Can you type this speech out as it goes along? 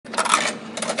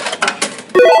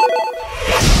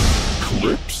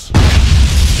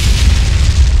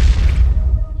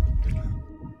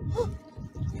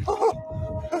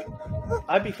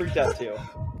be freaked out too.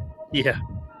 Yeah.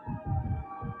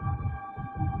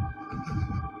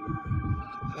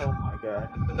 Oh my god.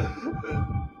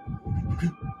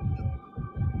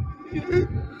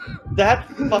 That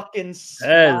fucking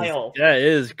smile. That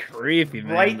is creepy,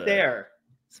 man. Right there.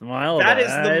 Smile. That is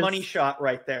the money shot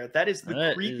right there. That is the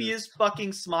That creepiest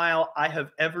fucking smile I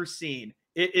have ever seen.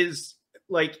 It is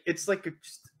like, it's like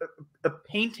a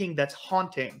painting that's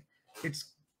haunting. It's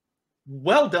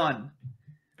well done.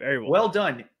 Very well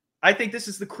done. I think this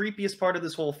is the creepiest part of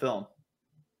this whole film.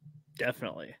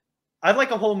 Definitely. I'd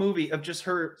like a whole movie of just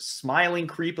her smiling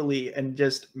creepily and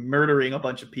just murdering a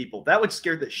bunch of people. That would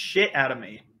scare the shit out of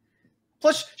me.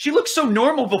 Plus, she looked so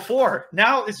normal before.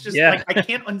 Now it's just like, I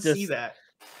can't unsee that.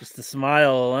 Just the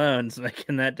smile alone is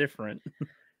making that different.